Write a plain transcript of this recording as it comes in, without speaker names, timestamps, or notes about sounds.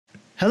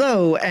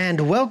Hello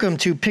and welcome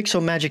to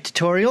Pixel Magic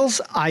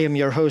Tutorials. I am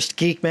your host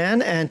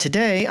Geekman, and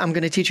today I'm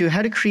going to teach you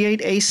how to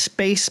create a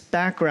space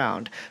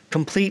background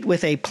complete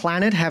with a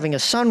planet having a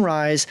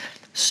sunrise,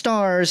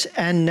 stars,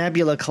 and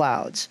nebula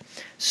clouds.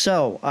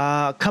 So,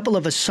 a couple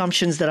of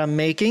assumptions that I'm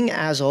making,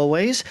 as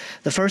always.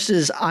 The first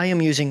is I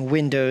am using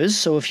Windows,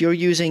 so if you're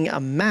using a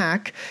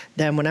Mac,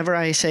 then whenever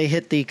I say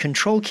hit the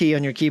Control key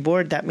on your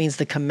keyboard, that means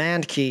the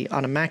Command key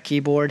on a Mac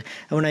keyboard,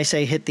 and when I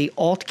say hit the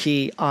Alt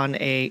key on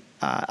a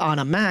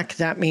Mac,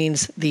 that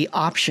means the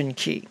Option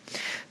key.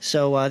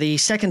 So the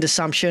second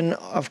assumption,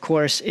 of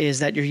course, is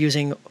that you're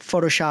using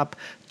Photoshop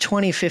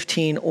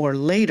 2015 or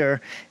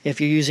later. If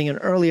you're using an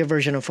earlier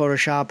version of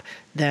Photoshop,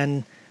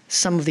 then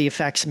some of the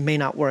effects may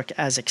not work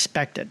as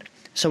expected.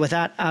 So with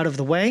that out of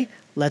the way,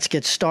 let's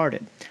get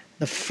started.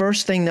 The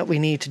first thing that we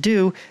need to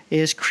do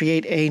is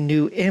create a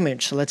new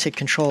image. So let's hit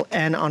Control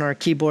N on our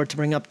keyboard to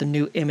bring up the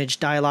new image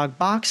dialog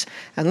box,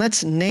 and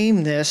let's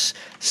name this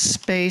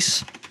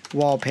Space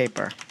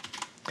Wallpaper.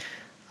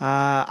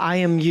 I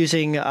am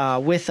using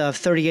width of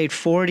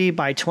 3840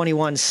 by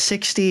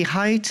 2160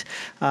 height.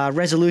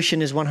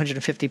 Resolution is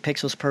 150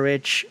 pixels per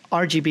inch.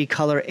 RGB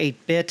color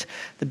 8-bit.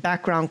 The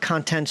background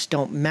contents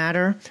don't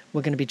matter.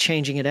 We're going to be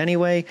changing it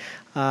anyway.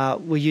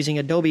 We're using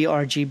Adobe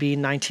RGB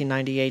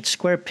 1998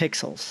 square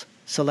pixels.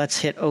 So let's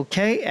hit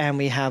OK, and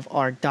we have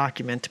our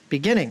document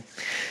beginning.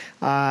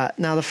 Now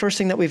the first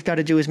thing that we've got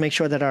to do is make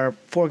sure that our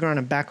foreground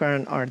and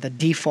background are the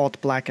default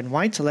black and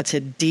white. So let's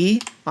hit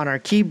D on our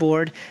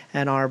keyboard,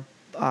 and our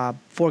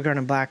foreground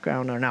and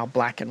background are now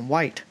black and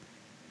white.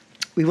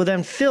 We will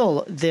then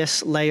fill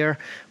this layer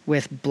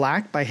with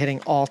black by hitting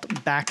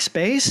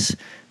ALT+Backspace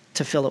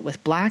to fill it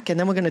with black, and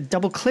then we're going to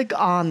double click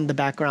on the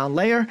background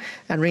layer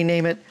and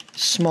rename it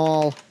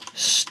Small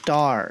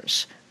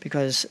Stars,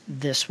 because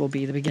this will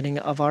be the beginning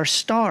of our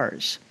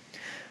stars.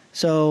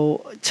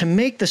 So to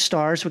make the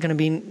stars, we're going to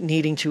be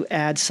needing to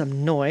add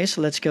some noise.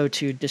 So let's go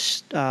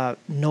to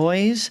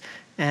Noise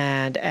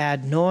and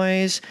add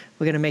noise.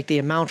 We're going to make the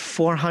amount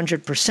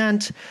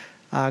 400%,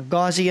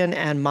 Gaussian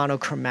and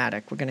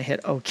monochromatic. We're going to hit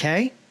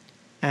OK,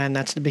 and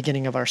that's the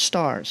beginning of our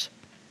stars.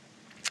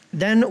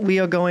 Then we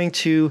are going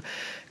to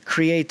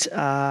create,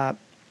 well,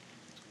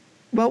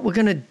 we're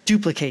going to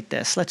duplicate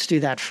this. Let's do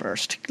that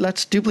first.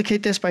 Let's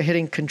duplicate this by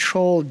hitting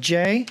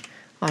CTRL+J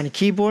on the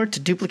keyboard to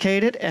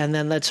duplicate it, and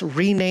then let's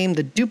rename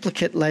the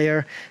duplicate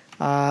layer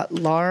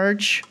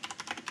Large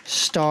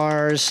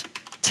Stars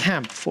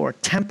Temp for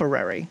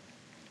temporary,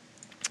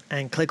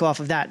 and click off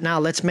of that. Now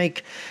let's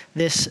make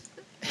this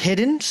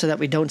hidden so that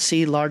we don't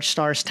see Large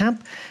Stars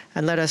Temp,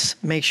 and let us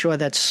make sure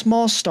that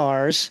Small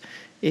Stars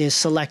is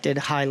selected,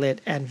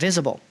 highlight, and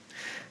visible.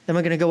 Then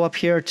we're going to go up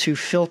here to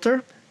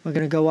Filter. We're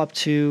going to go up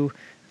to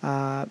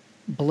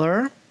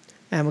Blur,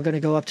 and we're going to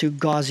go up to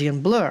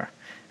Gaussian Blur.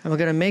 And we're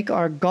going to make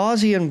our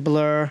Gaussian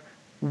blur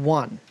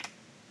 1,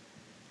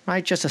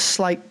 right? Just a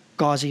slight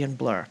Gaussian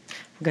blur.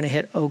 We're going to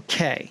hit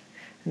OK.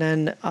 And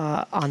then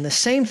on the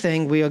same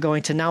thing, we are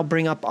going to now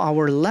bring up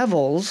our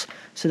levels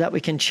so that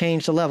we can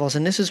change the levels.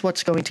 And this is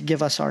what's going to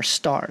give us our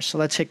stars. So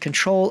let's hit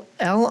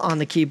Control+L on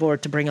the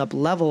keyboard to bring up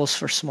levels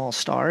for small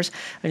stars.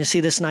 And you see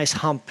this nice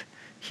hump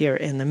here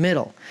in the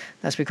middle.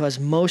 That's because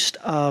most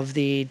of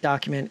the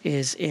document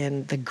is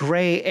in the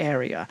gray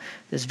area.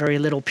 There's very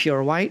little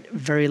pure white,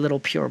 very little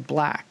pure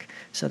black.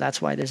 So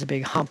that's why there's a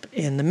big hump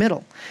in the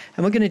middle.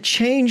 And we're going to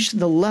change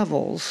the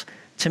levels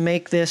to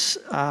make this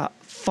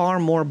far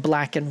more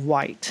black and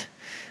white.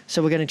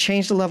 So we're going to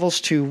change the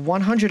levels to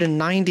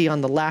 190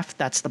 on the left,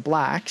 that's the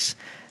blacks.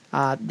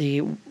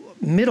 The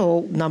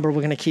middle number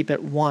we're going to keep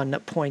at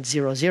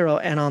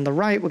 1.00, and on the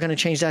right we're going to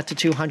change that to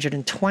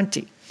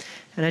 220.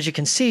 And as you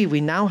can see, we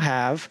now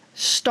have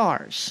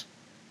stars.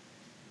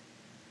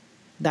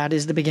 That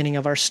is the beginning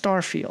of our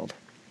star field.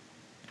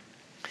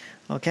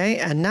 Okay,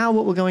 and now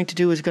what we're going to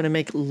do is going to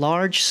make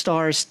Large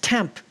Stars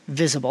Temp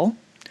visible.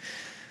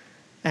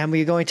 And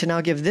we're going to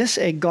now give this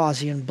a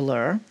Gaussian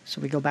blur.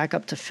 So we go back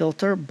up to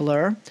Filter,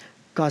 Blur,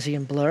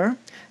 Gaussian Blur.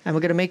 And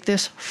we're going to make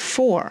this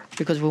 4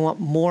 because we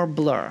want more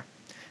blur.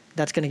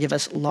 That's going to give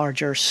us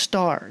larger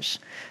stars.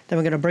 Then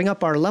we're going to bring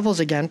up our levels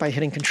again by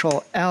hitting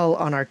Control+L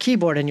on our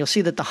keyboard, and you'll see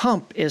that the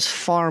hump is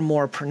far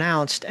more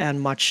pronounced and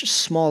much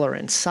smaller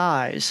in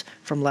size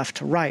from left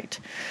to right.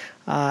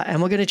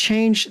 And we're going to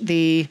change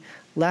the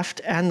left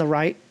and the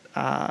right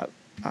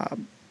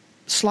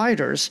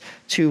sliders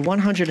to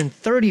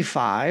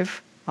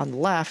 135 on the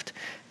left,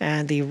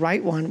 and the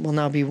right one will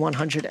now be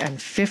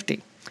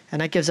 150.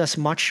 And that gives us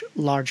much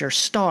larger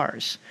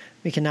stars.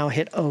 We can now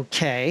hit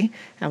OK,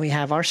 and we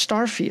have our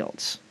star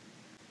fields.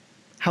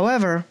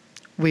 However,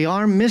 we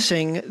are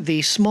missing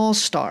the small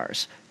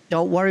stars.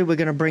 Don't worry, we're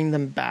going to bring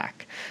them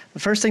back. The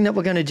first thing that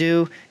we're going to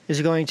do is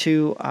we're going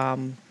to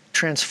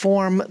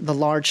transform the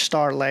large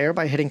star layer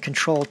by hitting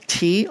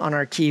Control+T on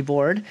our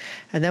keyboard,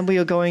 and then we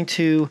are going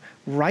to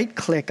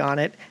right-click on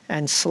it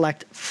and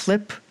select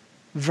Flip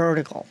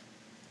Vertical.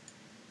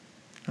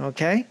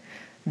 Okay?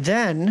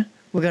 Then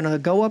we're going to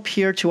go up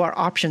here to our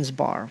options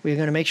bar. We're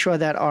going to make sure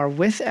that our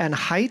width and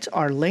height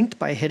are linked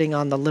by hitting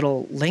on the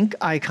little link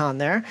icon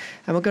there.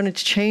 And we're going to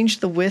change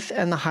the width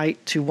and the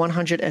height to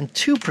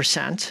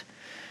 102%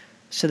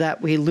 so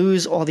that we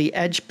lose all the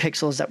edge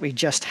pixels that we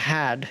just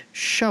had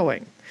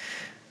showing.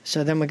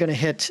 So then we're going to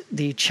hit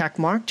the check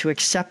mark to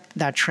accept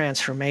that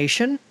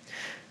transformation.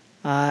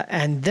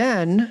 And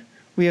then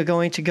we are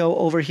going to go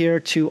over here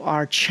to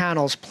our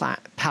channels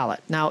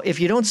palette. Now, if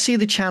you don't see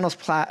the channels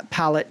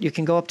palette, you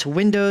can go up to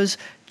Windows,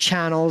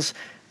 Channels,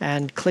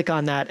 and click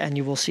on that, and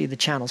you will see the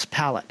channels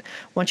palette.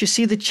 Once you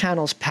see the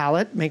channels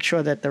palette, make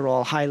sure that they're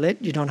all highlit.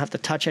 You don't have to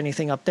touch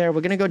anything up there.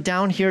 We're going to go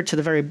down here to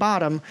the very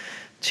bottom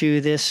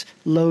to this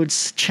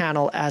Loads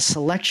Channel as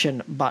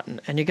Selection button,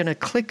 and you're going to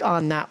click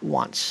on that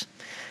once.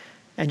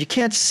 And you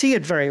can't see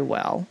it very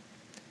well,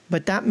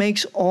 but that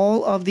makes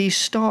all of these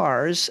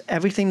stars,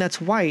 everything that's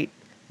white,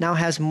 now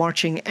has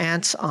marching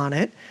ants on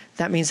it.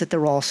 That means that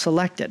they're all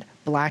selected.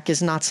 Black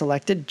is not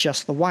selected,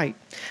 just the white.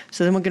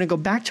 So then we're going to go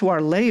back to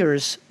our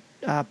layers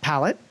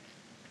palette,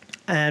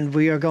 and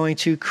we are going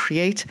to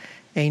create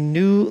a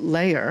new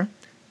layer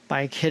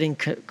by hitting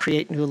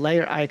create new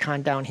layer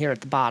icon down here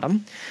at the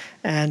bottom.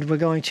 And we're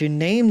going to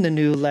name the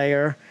new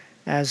layer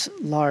as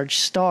large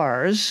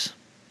stars.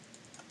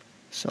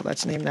 So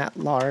let's name that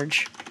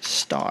large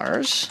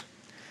stars.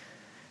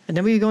 And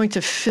then we're going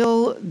to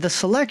fill the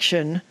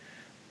selection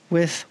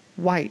with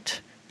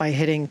white by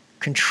hitting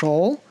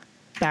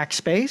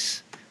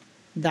CTRL+Backspace.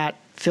 That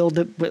filled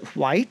it with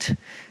white.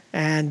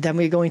 And then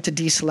we're going to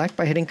deselect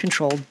by hitting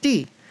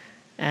CTRL+D.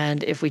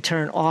 And if we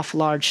turn off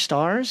large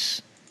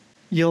stars,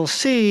 you'll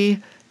see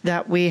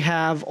that we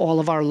have all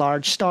of our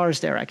large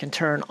stars there. I can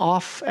turn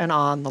off and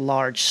on the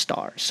large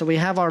stars. So we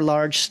have our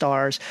large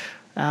stars,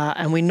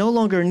 and we no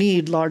longer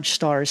need large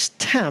stars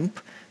temp,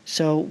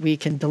 so we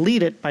can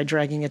delete it by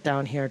dragging it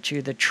down here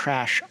to the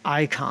trash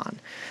icon.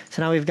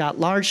 So now we've got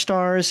large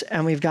stars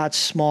and we've got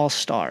small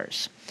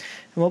stars.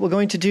 And what we're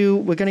going to do,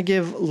 we're going to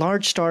give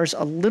large stars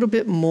a little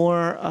bit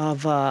more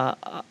of a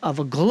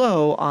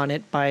glow on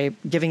it by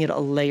giving it a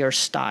layer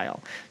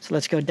style. So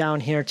let's go down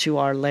here to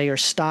our layer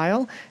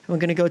style, and we're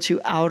going to go to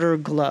outer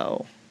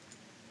glow.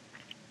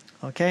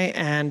 Okay,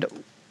 and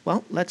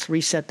well, let's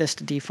reset this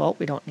to default.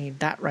 We don't need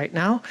that right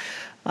now.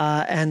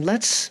 And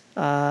let's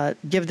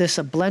give this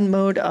a blend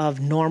mode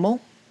of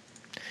normal.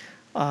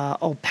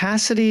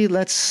 Opacity,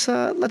 let's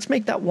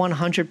make that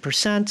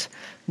 100%.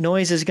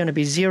 Noise is going to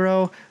be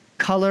 0.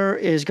 Color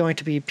is going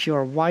to be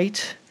pure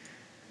white.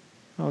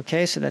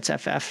 Okay, so that's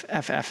FF,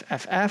 FF,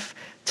 FF.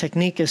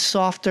 Technique is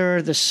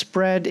softer. The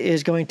spread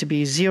is going to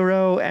be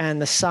 0,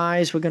 and the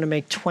size we're going to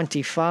make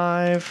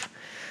 25.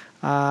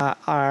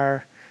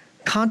 Our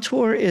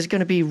contour is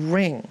going to be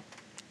ring,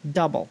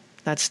 double.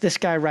 That's this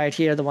guy right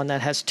here, the one that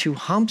has 2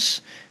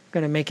 humps. We're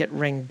going to make it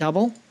ring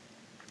double.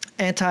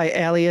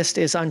 Anti-alias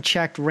is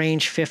unchecked,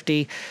 range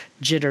 50,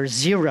 jitter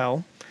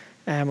 0,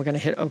 and we're going to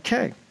hit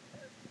OK.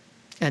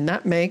 And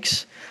that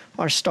makes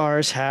our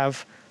stars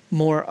have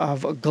more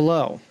of a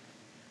glow.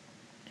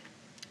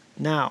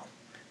 Now,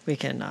 we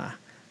can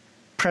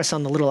press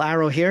on the little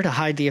arrow here to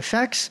hide the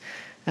effects,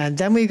 and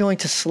then we're going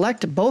to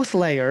select both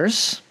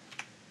layers,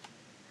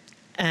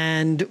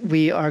 and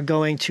we are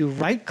going to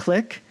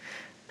right-click,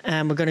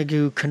 and we're going to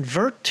do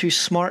Convert to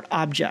Smart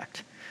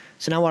Object.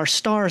 So now our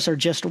stars are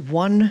just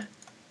one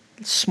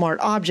smart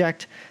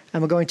object,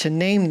 and we're going to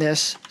name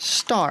this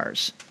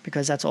Stars,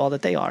 because that's all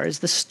that they are, is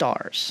the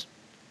stars.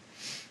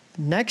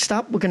 Next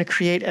up, we're going to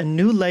create a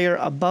new layer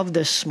above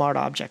this smart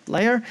object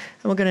layer,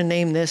 and we're going to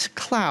name this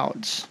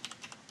Clouds.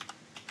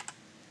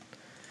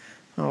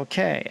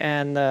 Okay,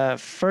 and the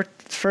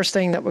first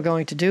thing that we're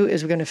going to do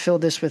is we're going to fill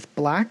this with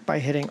black by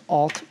hitting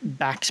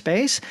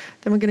ALT+Backspace.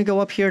 Then we're going to go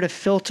up here to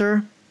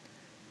Filter,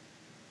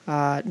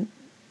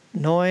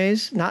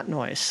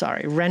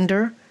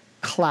 Render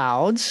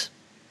Clouds.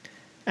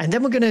 And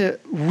then we're going to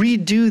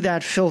redo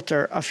that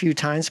filter a few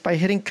times by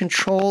hitting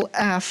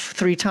Control+F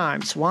 3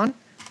 times. 1,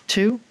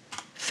 2,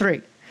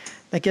 3.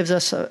 That gives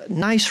us a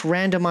nice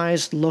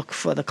randomized look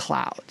for the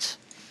clouds.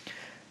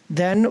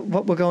 Then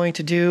what we're going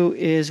to do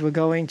is we're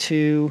going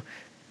to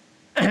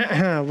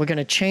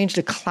change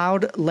the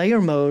cloud layer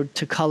mode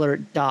to color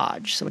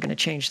dodge. So we're going to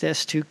change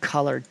this to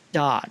color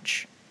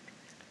dodge.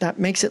 That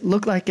makes it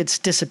look like it's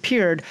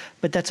disappeared,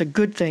 but that's a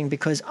good thing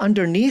because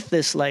underneath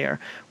this layer,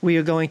 we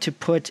are going to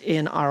put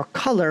in our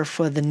color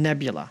for the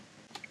nebula.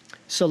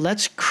 So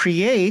let's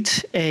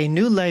create a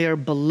new layer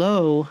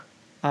below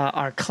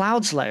our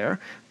clouds layer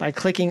by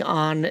clicking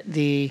on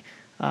the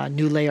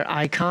new layer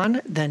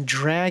icon, then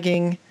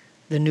dragging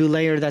the new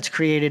layer that's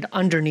created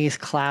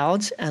underneath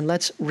clouds, and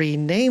let's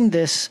rename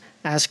this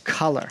as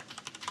color.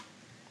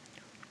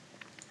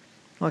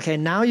 Okay,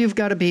 now you've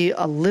got to be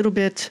a little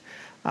bit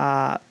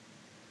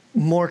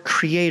more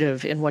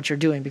creative in what you're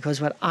doing, because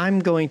what I'm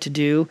going to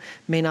do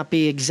may not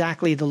be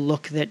exactly the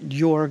look that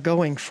you're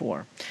going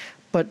for.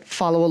 but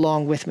follow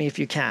along with me if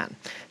you can.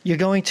 You're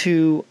going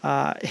to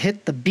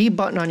hit the B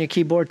button on your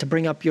keyboard to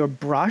bring up your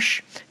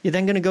brush. You're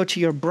then going to go to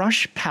your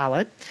brush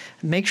palette.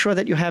 Make sure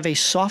that you have a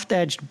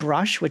soft-edged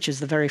brush, which is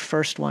the very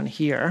first one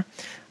here.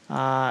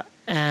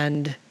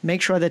 And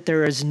make sure that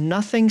there is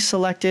nothing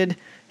selected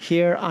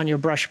here on your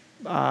brush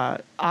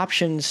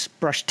options,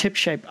 brush tip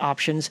shape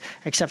options,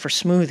 except for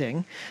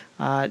smoothing.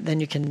 Then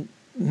you can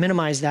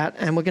minimize that,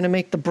 and we're going to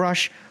make the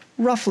brush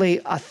roughly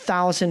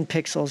 1,000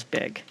 pixels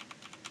big.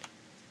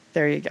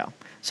 There you go.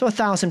 So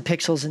 1,000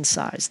 pixels in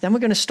size. Then we're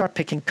going to start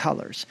picking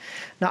colors.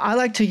 Now I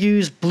like to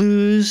use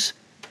blues,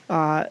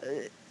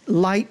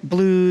 light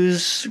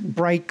blues,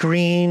 bright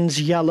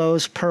greens,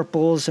 yellows,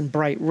 purples, and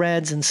bright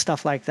reds and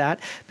stuff like that,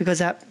 because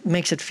that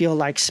makes it feel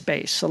like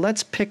space. So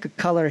let's pick a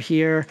color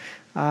here.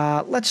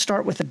 Let's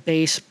start with a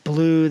base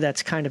blue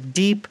that's kind of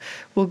deep.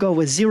 We'll go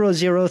with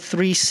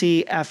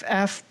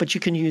 003CFF, but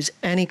you can use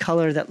any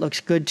color that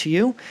looks good to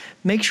you.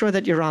 Make sure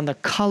that you're on the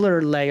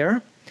color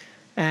layer.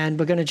 And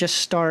we're going to just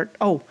start,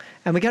 oh,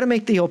 and we got to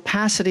make the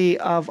opacity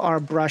of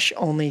our brush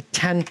only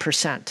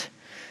 10%,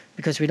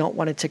 because we don't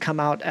want it to come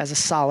out as a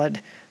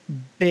solid,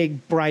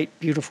 big, bright,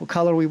 beautiful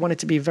color. We want it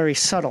to be very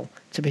subtle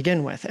to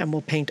begin with, and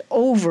we'll paint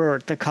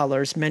over the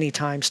colors many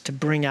times to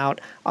bring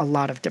out a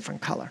lot of different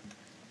color.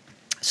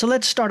 So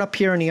let's start up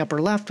here in the upper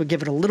left. We'll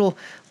give it a little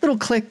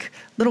click,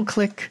 little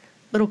click,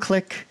 little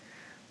click,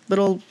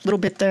 little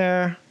bit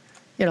there.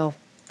 You know,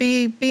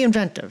 be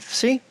inventive.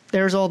 See?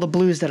 There's all the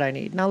blues that I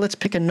need. Now let's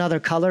pick another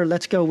color.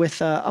 Let's go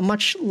with a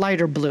much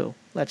lighter blue.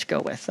 Let's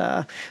go with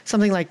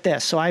something like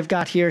this. So I've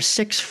got here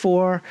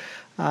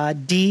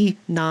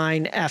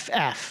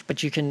 64D9FF,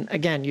 but you can,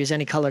 again, use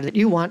any color that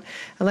you want.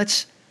 And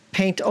let's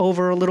paint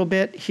over a little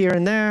bit here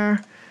and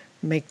there.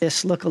 Make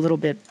this look a little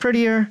bit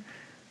prettier.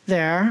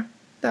 There.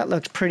 That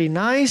looks pretty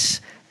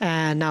nice.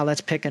 And now let's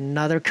pick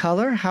another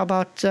color. How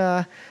about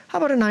a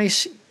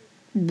nice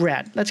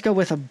red? Let's go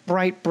with a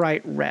bright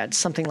red,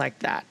 something like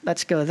that.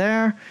 Let's go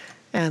there,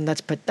 and let's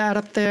put that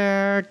up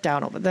there,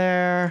 down over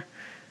there.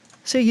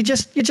 So you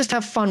just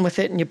have fun with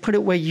it, and you put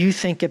it where you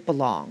think it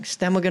belongs.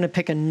 Then we're going to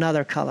pick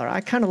another color. I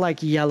kind of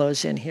like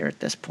yellows in here at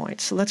this point.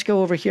 So let's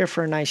go over here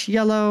for a nice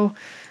yellow.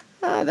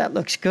 That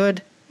looks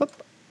good. Whoop,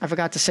 I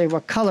forgot to say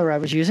what color I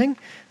was using.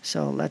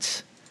 So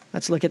let's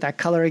look at that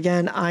color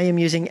again. I am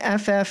using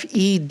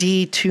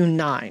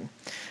FFED29.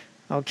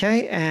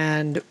 Okay,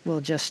 and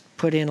we'll just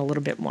put in a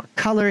little bit more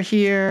color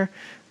here, a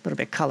little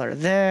bit color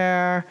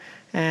there,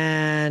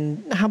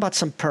 and how about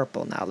some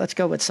purple now? Let's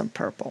go with some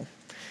purple.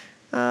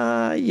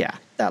 Yeah,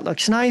 that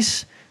looks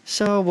nice.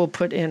 So we'll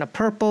put in a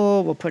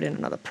purple, we'll put in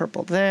another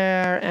purple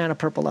there, and a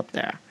purple up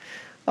there.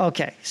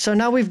 Okay, so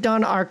now we've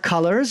done our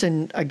colors,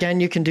 and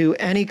again, you can do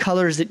any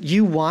colors that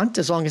you want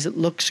as long as it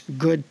looks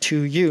good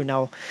to you.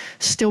 Now,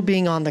 still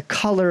being on the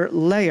color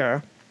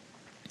layer,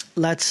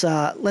 let's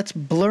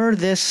blur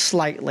this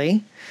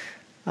slightly.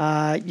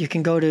 You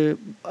can go to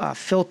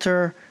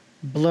Filter,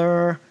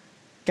 Blur,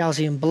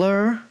 Gaussian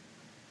Blur,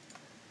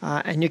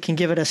 and you can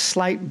give it a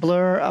slight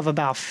blur of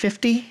about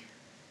 50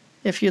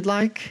 if you'd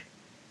like.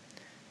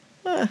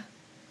 That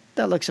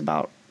looks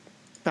about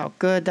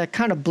good. That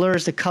kind of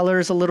blurs the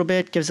colors a little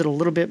bit, gives it a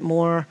little bit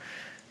more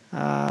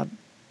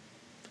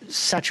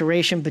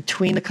saturation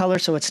between the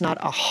colors, so it's not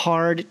a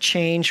hard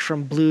change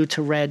from blue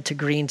to red to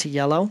green to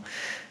yellow.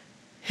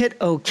 Hit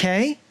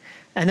OK,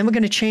 and then we're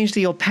going to change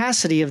the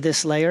opacity of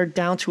this layer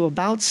down to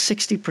about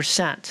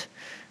 60%,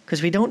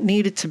 because we don't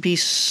need it to be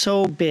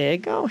so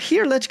big. Oh,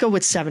 here, let's go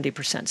with 70%.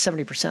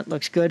 70%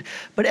 looks good,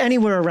 but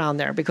anywhere around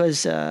there,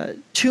 because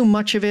too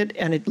much of it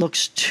and it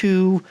looks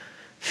too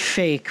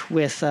fake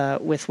with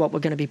what we're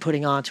going to be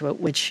putting onto it,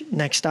 which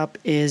next up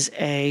is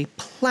a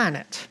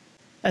planet.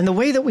 And the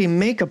way that we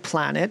make a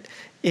planet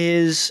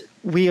is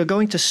we are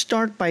going to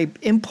start by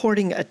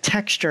importing a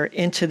texture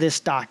into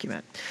this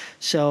document.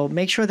 So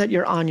make sure that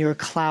you're on your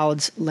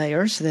clouds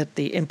layer so that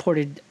the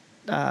imported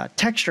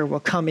texture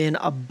will come in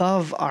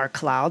above our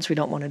clouds. We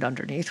don't want it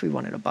underneath, we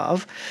want it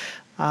above.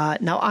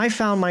 Now I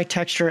found my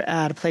texture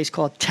at a place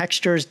called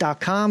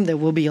textures.com. There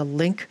will be a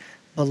link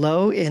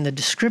below in the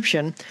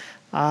description.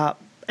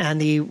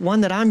 And the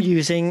one that I'm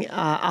using,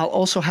 I'll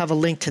also have a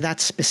link to that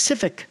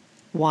specific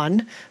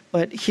one,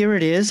 but here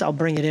it is. I'll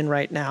bring it in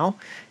right now.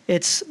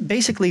 It's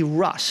basically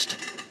rust.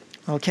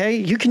 Okay,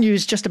 you can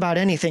use just about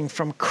anything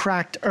from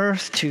cracked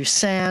earth to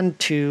sand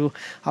to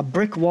a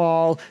brick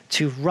wall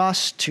to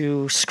rust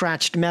to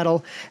scratched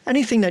metal.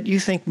 Anything that you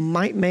think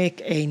might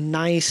make a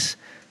nice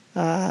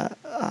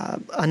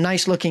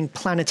looking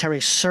planetary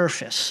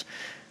surface.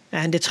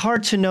 And it's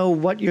hard to know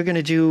what you're going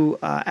to do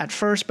at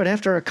first, but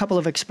after a couple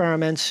of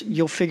experiments,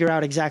 you'll figure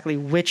out exactly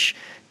which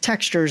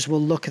textures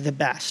will look the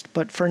best.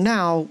 But for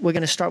now, we're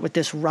going to start with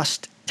this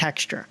rust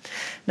texture.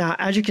 Now,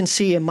 as you can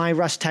see in my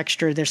rust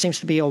texture, there seems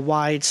to be a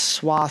wide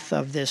swath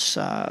of this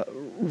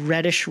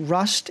reddish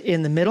rust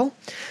in the middle.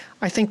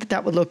 I think that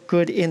that would look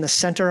good in the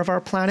center of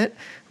our planet,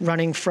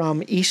 running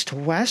from east to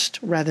west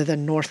rather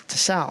than north to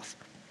south.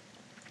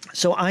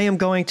 So I am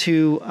going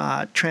to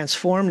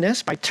transform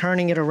this by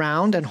turning it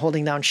around and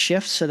holding down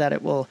Shift so that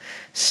it will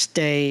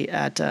stay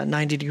at a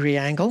 90-degree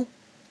angle.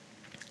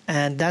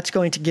 And that's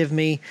going to give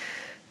me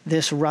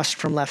this rust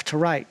from left to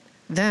right.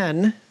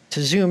 Then,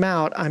 to zoom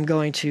out, I'm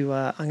going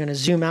to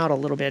zoom out a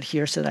little bit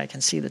here so that I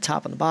can see the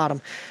top and the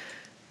bottom.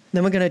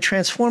 Then we're going to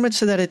transform it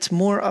so that it's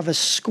more of a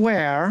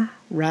square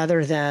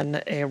rather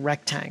than a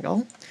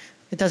rectangle.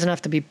 It doesn't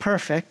have to be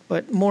perfect,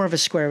 but more of a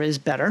square is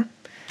better.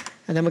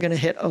 And then we're going to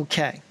hit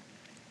OK.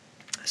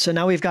 So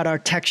now we've got our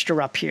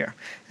texture up here.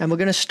 And we're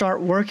going to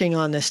start working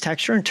on this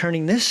texture and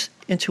turning this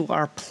into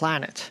our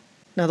planet.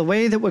 Now the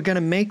way that we're going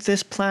to make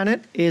this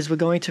planet is we're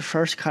going to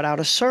first cut out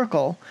a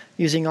circle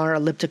using our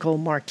elliptical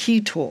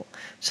marquee tool.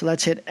 So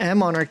let's hit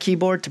M on our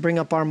keyboard to bring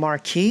up our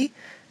marquee.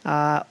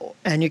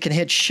 And you can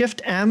hit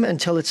Shift M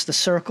until it's the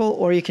circle,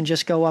 or you can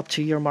just go up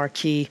to your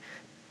marquee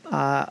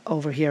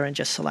over here and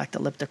just select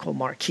elliptical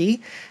marquee.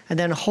 And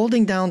then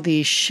holding down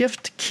the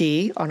Shift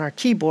key on our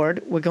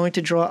keyboard, we're going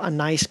to draw a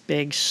nice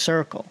big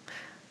circle.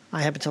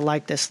 I happen to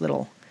like this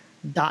little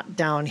dot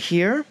down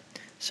here,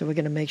 so we're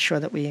going to make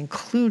sure that we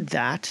include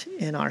that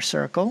in our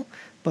circle,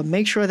 but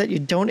make sure that you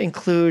don't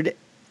include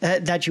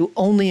that you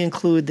only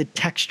include the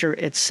texture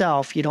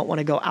itself. You don't want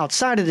to go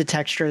outside of the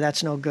texture.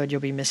 That's no good.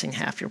 You'll be missing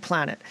half your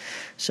planet.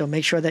 So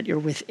make sure that you're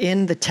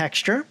within the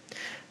texture.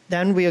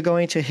 Then we are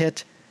going to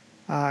hit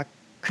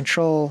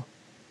Control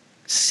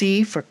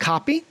C for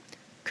copy,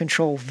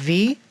 Control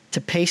V to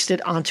paste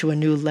it onto a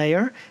new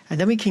layer, and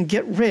then we can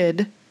get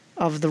rid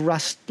of the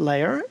rust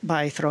layer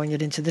by throwing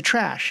it into the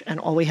trash,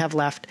 and all we have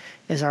left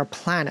is our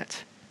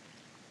planet.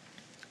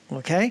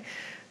 Okay,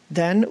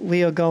 then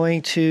we are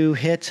going to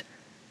hit,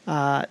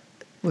 we're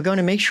going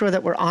to make sure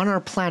that we're on our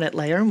planet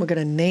layer, and we're going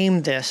to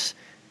name this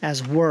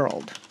as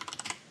world.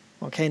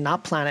 Okay,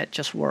 not planet,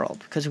 just world,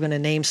 because we're going to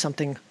name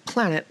something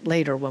planet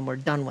later when we're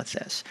done with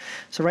this.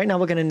 So right now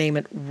we're going to name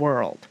it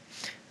world.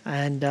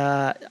 And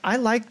I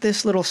like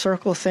this little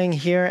circle thing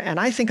here, and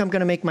I think I'm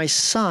going to make my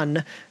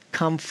sun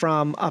come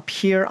from up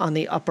here on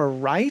the upper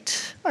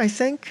right, I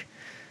think.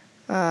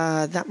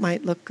 That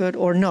might look good.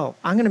 Or no,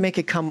 I'm going to make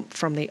it come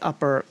from the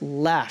upper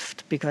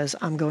left, because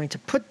I'm going to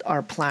put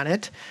our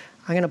planet,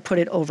 I'm going to put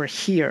it over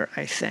here,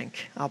 I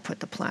think. I'll put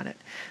the planet.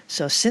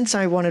 So since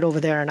I want it over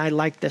there and I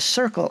like this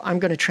circle, I'm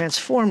going to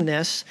transform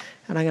this,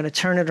 and I'm going to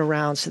turn it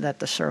around so that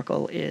the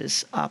circle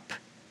is up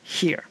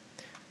here.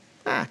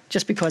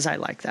 Just because I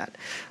like that.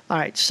 All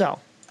right, so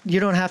you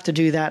don't have to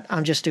do that.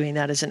 I'm just doing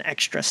that as an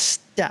extra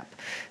step.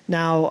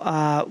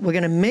 Now, we're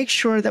going to make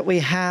sure that we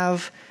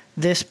have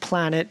this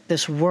planet,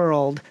 this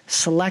world,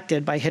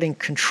 selected by hitting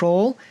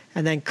Control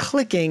and then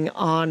clicking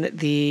on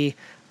the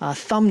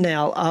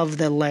thumbnail of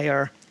the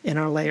layer in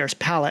our layers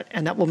palette,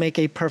 and that will make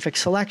a perfect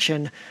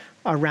selection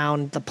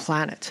around the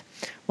planet.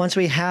 Once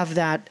we have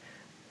that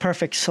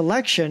perfect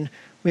selection,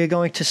 we are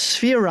going to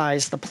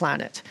spherize the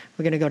planet.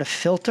 We're going to go to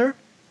Filter,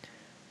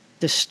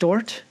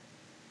 Distort,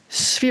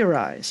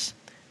 Spherize.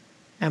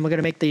 And we're going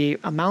to make the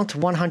amount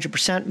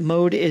 100%,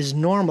 mode is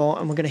normal,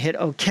 and we're going to hit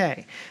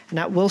OK. And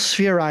that will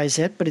spherize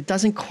it, but it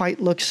doesn't quite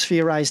look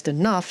spherized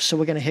enough, so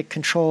we're going to hit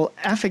Control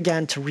F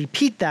again to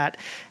repeat that,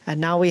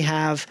 and now we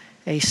have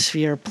a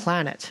sphere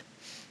planet.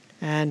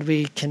 And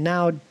we can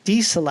now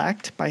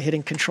deselect by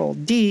hitting Control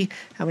D,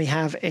 and we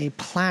have a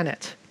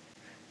planet.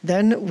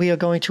 Then we are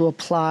going to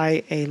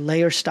apply a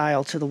layer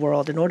style to the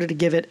world in order to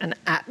give it an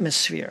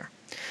atmosphere.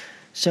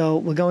 So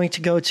we're going to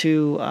go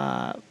to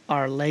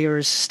our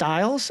layers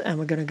styles, and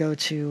we're going to go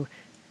to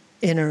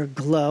inner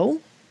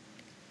glow.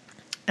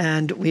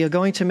 And we are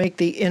going to make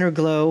the inner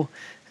glow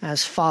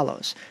as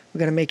follows. We're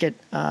going to make it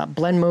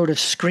blend mode of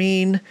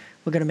screen.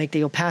 We're going to make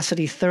the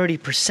opacity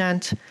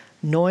 30%.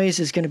 Noise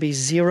is going to be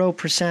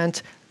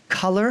 0%.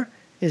 Color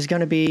is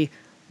going to be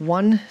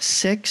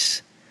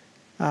 16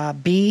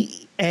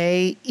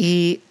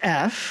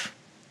 BAEF.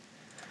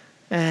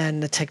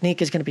 And the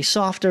technique is going to be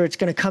softer. It's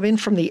going to come in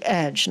from the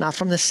edge, not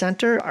from the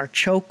center. Our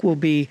choke will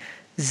be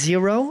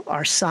 0.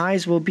 Our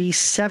size will be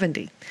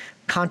 70.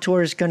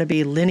 Contour is going to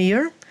be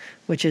linear,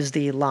 which is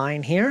the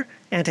line here.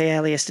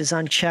 Anti-alias is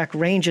unchecked.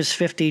 Range is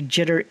 50.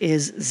 Jitter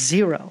is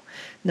 0.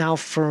 Now,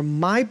 for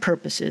my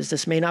purposes,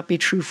 this may not be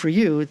true for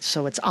you,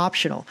 so it's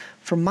optional.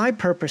 For my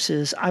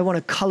purposes, I want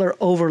a color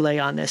overlay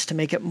on this to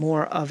make it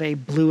more of a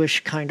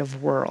bluish kind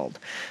of world.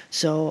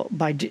 So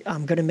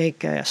I'm going to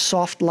make a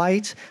soft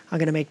light. I'm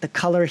going to make the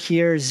color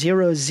here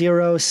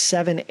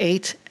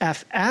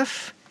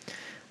 0078FF,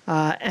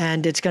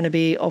 and it's going to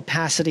be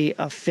opacity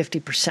of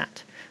 50%.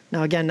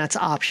 Now, again, that's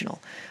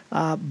optional.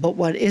 But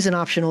what isn't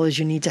optional is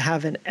you need to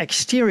have an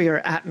exterior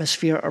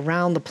atmosphere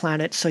around the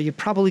planet, so you're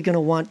probably going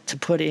to want to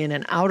put in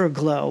an outer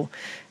glow.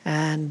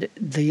 And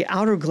the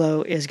outer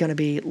glow is going to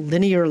be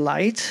linear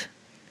light.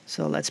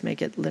 So let's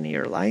make it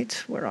linear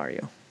light. Where are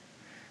you?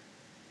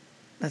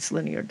 That's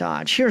linear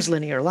dodge. Here's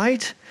linear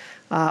light.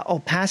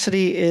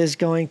 Opacity is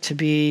going to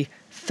be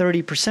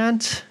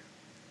 30%.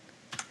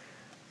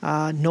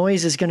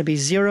 Noise is going to be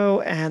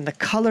 0. And the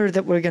color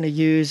that we're going to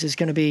use is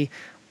going to be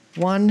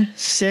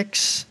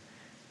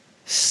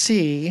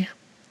 16C7F.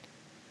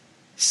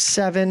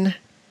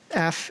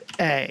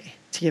 FA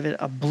to give it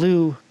a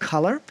blue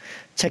color.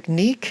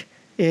 Technique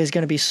is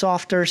going to be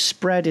softer.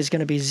 Spread is going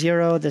to be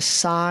 0. The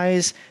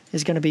size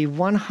is going to be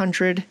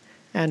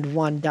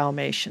 101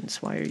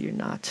 Dalmatians. Why are you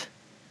not?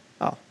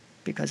 Oh,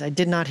 because I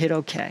did not hit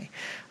OK.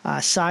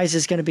 Size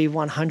is going to be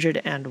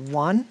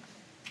 101.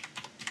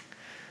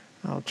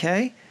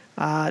 Okay.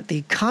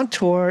 The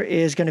contour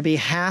is going to be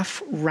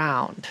half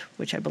round,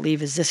 which I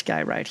believe is this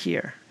guy right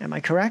here. Am I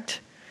correct?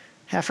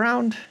 Half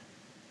round?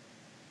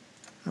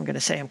 I'm going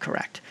to say I'm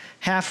correct.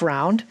 Half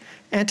round.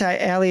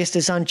 Anti-alias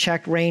is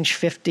unchecked, range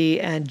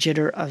 50, and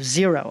jitter of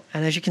 0.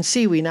 And as you can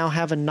see, we now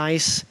have a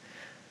nice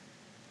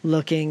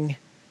looking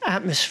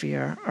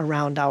atmosphere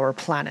around our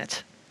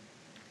planet.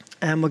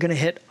 And we're going to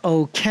hit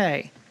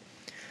OK.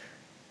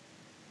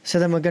 So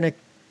then we're going to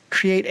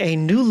create a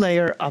new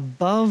layer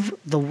above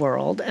the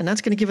world, and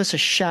that's going to give us a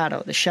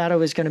shadow. The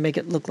shadow is going to make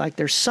it look like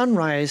there's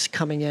sunrise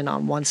coming in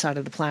on one side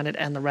of the planet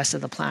and the rest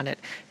of the planet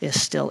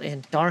is still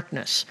in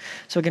darkness.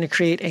 So we're going to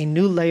create a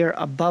new layer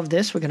above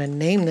this. We're going to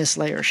name this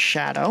layer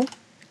shadow.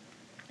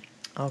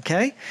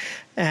 Okay,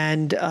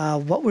 and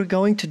what we're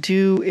going to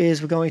do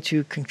is we're going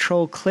to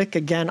control-click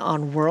again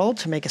on world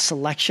to make a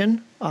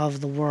selection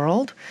of the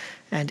world.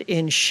 And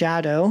in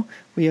shadow,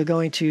 we are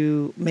going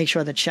to make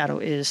sure that shadow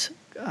is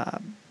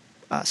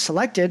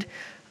selected,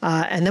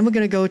 and then we're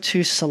going to go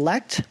to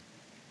select,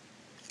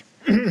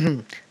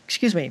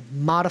 excuse me,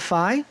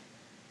 modify,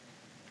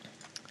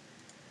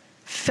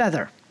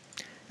 feather,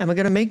 and we're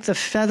going to make the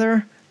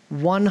feather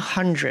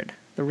 100.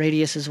 The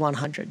radius is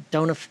 100.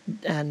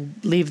 And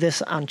leave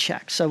this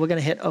unchecked. So we're going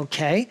to hit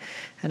OK,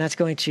 and that's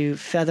going to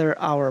feather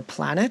our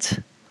planet.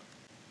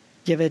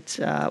 Give it.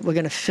 We're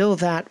going to fill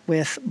that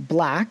with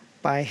black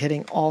by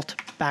hitting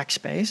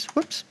ALT+Backspace.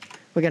 Whoops.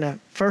 We're going to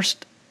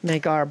first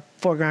make our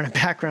foreground and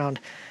background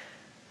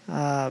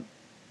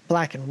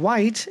black and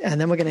white, and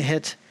then we're going to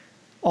hit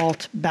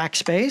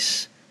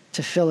ALT+Backspace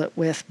to fill it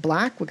with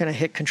black. We're going to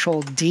hit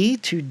Control-D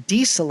to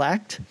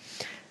deselect,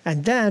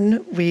 and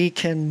then we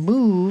can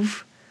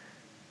move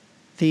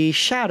the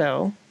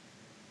shadow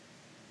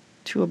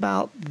to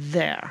about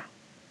there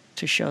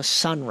to show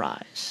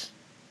sunrise,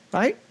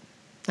 right?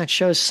 That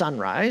shows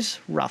sunrise,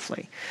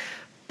 roughly.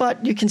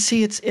 But you can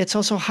see it's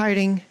also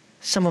hiding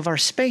some of our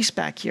space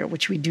back here,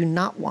 which we do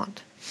not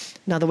want.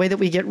 Now, the way that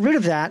we get rid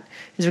of that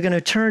is we're going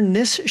to turn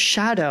this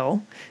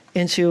shadow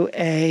into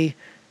a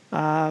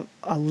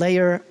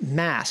layer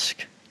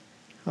mask,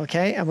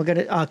 okay? And we're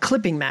going to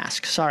clipping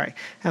mask, sorry.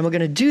 And we're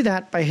going to do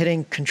that by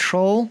hitting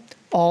Control,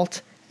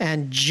 Alt,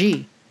 and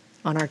G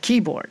on our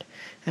keyboard.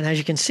 And as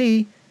you can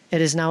see, it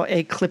is now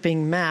a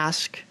clipping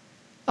mask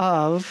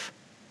of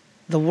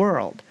the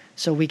world.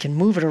 So we can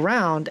move it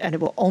around, and it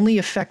will only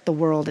affect the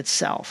world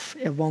itself.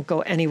 It won't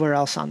go anywhere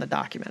else on the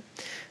document.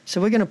 So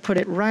we're going to put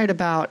it right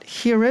about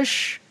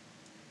here-ish,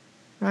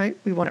 right?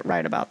 We want it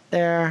right about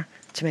there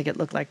to make it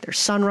look like there's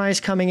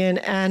sunrise coming in.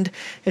 And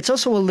it's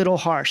also a little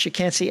harsh. You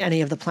can't see any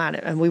of the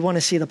planet, and we want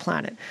to see the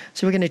planet.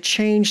 So we're going to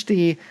change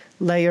the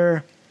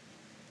layer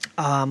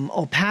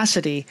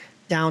opacity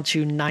down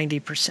to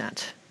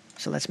 90%.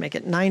 So let's make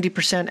it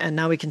 90%, and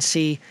now we can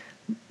see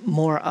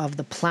more of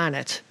the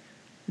planet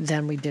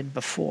than we did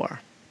before.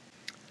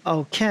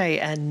 Okay,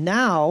 and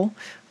now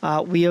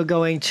we are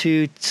going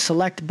to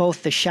select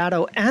both the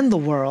shadow and the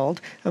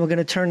world, and we're going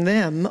to turn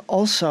them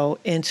also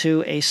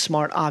into a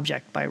smart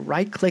object by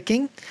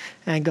right-clicking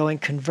and going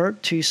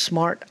Convert to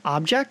Smart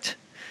Object.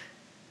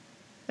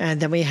 And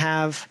then we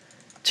have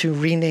to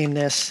rename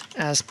this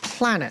as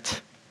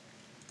Planet.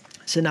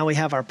 So now we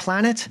have our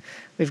planet,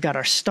 we've got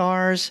our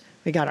stars,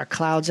 we got our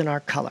clouds and our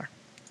color.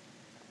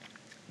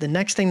 The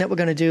next thing that we're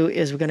going to do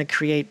is we're going to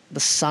create the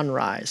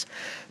sunrise.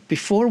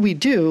 Before we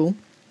do,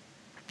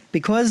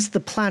 because the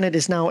planet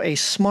is now a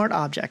smart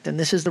object, and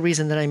this is the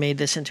reason that I made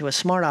this into a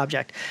smart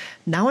object,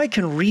 now I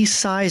can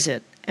resize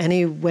it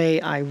any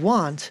way I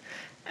want,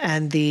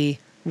 and the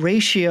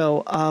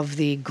ratio of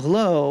the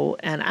glow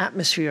and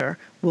atmosphere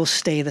will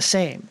stay the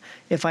same.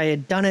 If I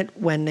had done it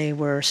when they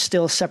were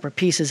still separate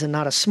pieces and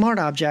not a smart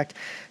object,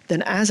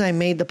 then as I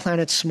made the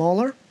planet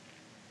smaller,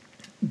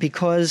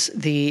 because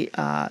the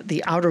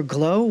outer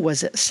glow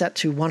was set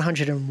to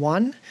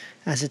 101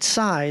 as its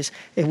size,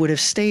 it would have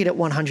stayed at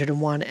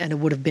 101, and it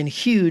would have been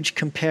huge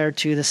compared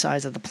to the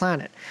size of the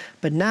planet.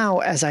 But now,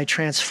 as I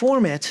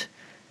transform it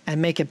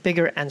and make it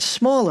bigger and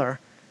smaller,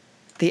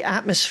 the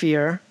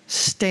atmosphere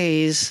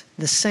stays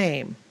the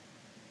same.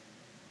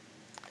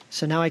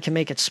 So now I can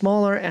make it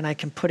smaller, and I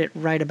can put it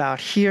right about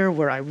here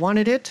where I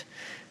wanted it.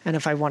 And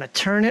if I want to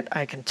turn it,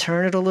 I can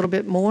turn it a little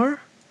bit more.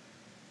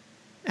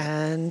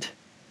 And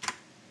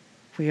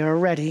we are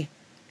ready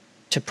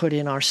to put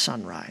in our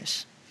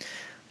sunrise.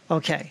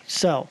 Okay,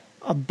 so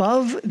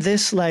above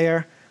this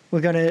layer,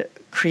 we're going to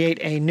create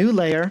a new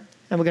layer,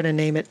 and we're going to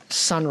name it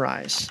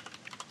Sunrise.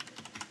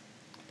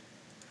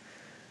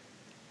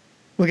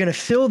 We're going to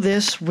fill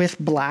this with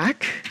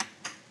black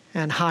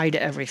and hide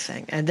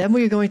everything. And then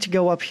we're going to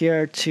go up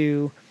here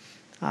to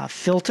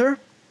Filter,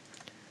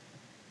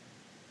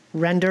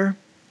 Render,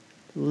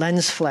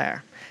 Lens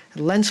Flare.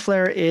 Lens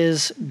flare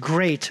is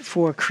great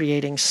for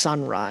creating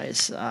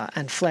sunrise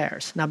and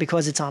flares. Now,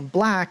 because it's on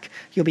black,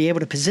 you'll be able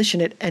to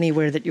position it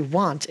anywhere that you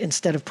want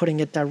instead of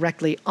putting it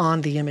directly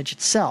on the image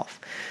itself.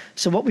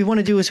 So what we want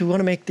to do is we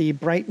want to make the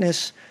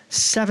brightness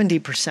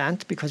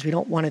 70% because we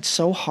don't want it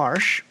so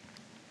harsh.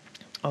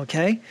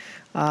 Okay,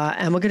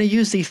 and we're going to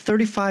use the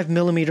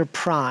 35mm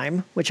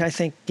prime, which I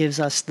think gives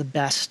us the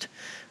best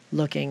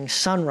looking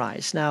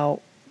sunrise.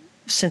 Now,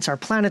 since our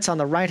planet's on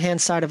the right-hand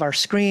side of our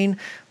screen,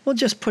 we'll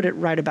just put it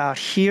right about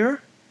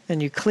here,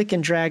 and you click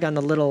and drag on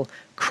the little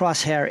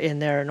crosshair in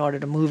there in order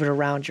to move it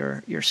around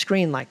your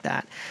screen like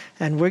that.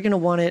 And we're going to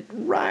want it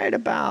right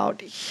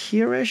about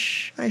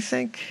here-ish, I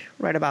think,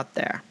 right about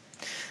there.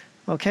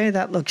 Okay,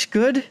 that looks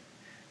good.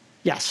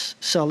 Yes,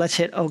 so let's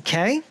hit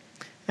OK,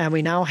 and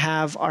we now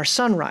have our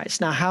sunrise.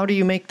 Now, how do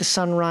you make the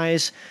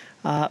sunrise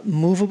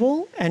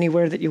movable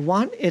anywhere that you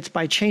want? It's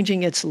by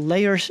changing its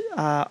layer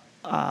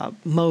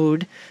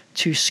mode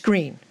to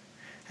screen,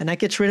 and that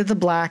gets rid of the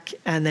black,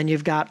 and then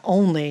you've got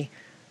only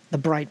the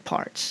bright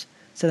parts.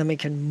 So then we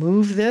can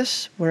move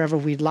this wherever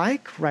we'd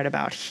like, right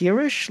about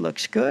here-ish,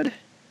 looks good.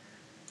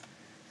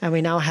 And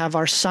we now have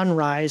our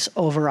sunrise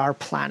over our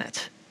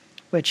planet,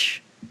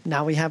 which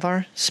now we have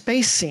our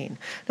space scene.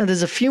 Now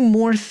there's a few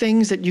more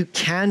things that you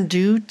can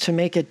do to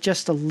make it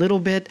just a little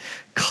bit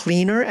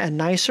cleaner and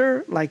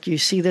nicer, like you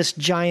see this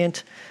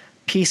giant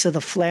piece of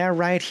the flare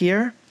right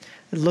here.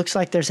 It looks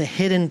like there's a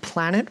hidden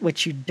planet,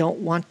 which you don't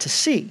want to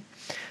see.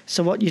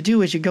 So what you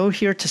do is you go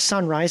here to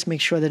sunrise,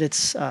 make sure that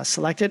it's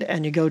selected,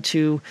 and you go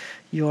to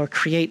your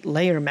create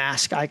layer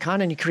mask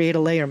icon, and you create a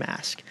layer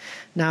mask.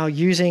 Now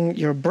using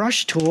your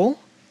brush tool,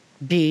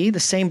 B, the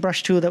same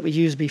brush tool that we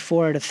used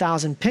before at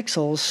 1000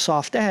 pixels,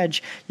 soft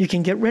edge, you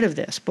can get rid of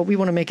this, but we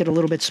want to make it a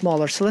little bit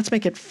smaller. So let's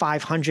make it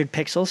 500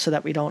 pixels so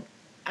that we don't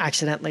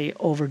accidentally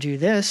overdo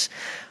this.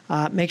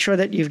 Make sure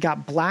that you've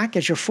got black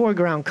as your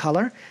foreground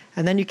color,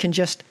 and then you can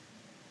just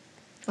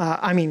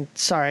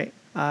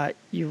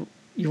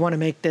you want to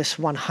make this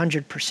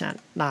 100%,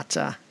 not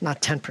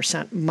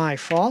 10%, my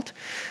fault.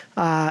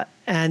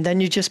 And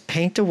then you just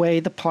paint away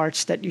the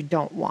parts that you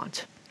don't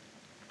want.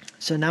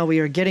 So now we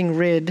are getting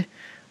rid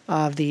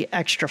of the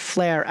extra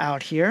flare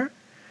out here.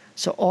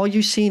 So all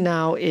you see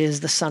now is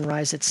the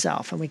sunrise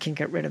itself, and we can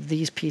get rid of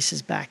these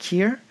pieces back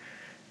here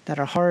that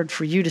are hard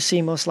for you to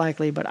see most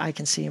likely, but I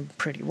can see them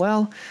pretty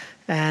well.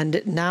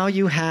 And now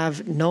you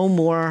have no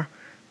more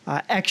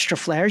extra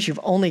flares. You've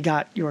only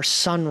got your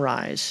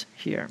sunrise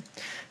here.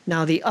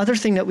 Now the other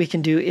thing that we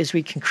can do is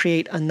we can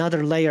create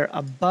another layer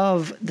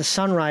above the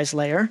sunrise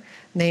layer,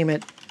 name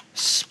it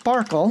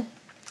Sparkle,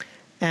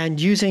 and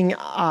using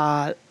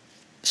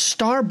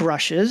star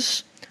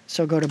brushes,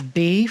 so go to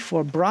B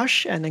for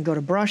brush, and then go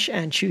to brush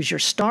and choose your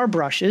star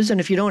brushes. And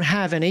if you don't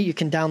have any, you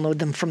can download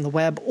them from the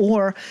web,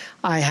 or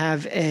I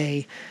have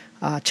a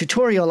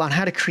tutorial on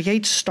how to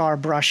create star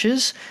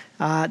brushes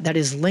that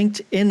is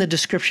linked in the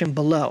description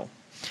below.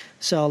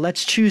 So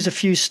let's choose a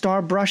few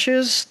star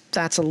brushes.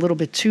 That's a little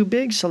bit too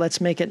big, so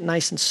let's make it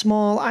nice and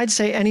small. I'd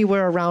say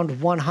anywhere around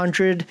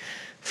 100.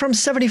 From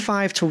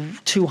 75 to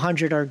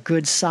 200 are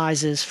good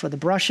sizes for the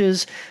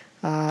brushes.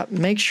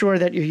 Make sure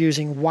that you're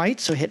using white,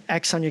 so hit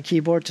X on your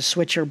keyboard to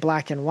switch your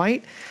black and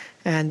white.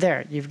 And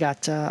there, you've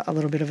got a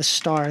little bit of a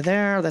star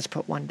there. Let's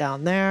put one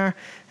down there,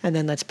 and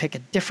then let's pick a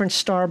different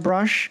star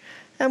brush.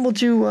 And we'll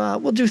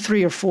do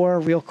 3 or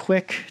 4 real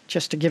quick,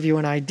 just to give you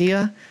an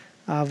idea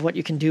of what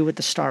you can do with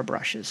the star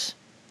brushes.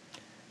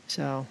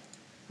 So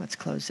let's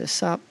close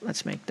this up.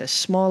 Let's make this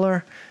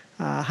smaller.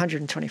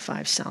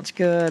 125 sounds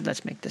good.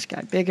 Let's make this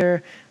guy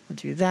bigger. We'll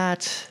do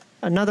that.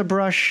 Another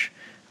brush.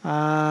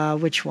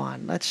 Which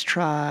one? Let's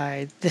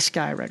try this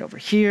guy right over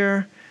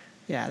here.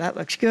 Yeah, that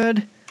looks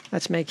good.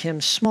 Let's make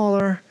him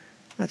smaller.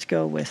 Let's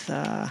go with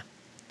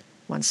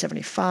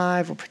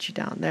 175. We'll put you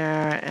down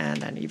there,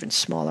 and then even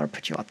smaller,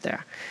 put you up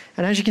there.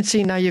 And as you can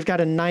see, now you've got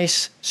a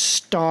nice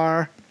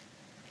star,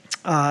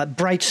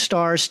 bright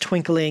stars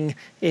twinkling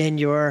in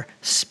your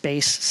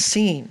space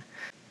scene.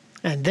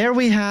 And there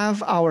we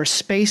have our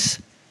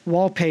space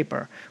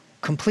wallpaper,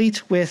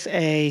 complete with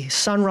a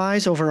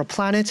sunrise over a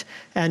planet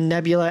and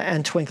nebula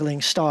and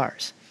twinkling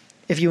stars.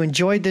 If you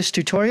enjoyed this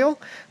tutorial,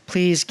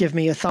 please give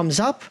me a thumbs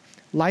up,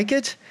 like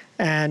it,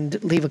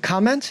 and leave a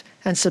comment,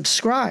 and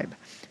subscribe,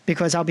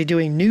 because I'll be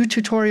doing new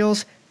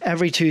tutorials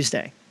every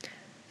Tuesday.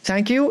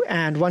 Thank you,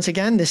 and once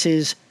again, this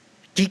is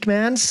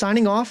Geekman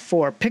signing off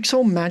for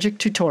Pixel Magic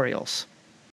Tutorials.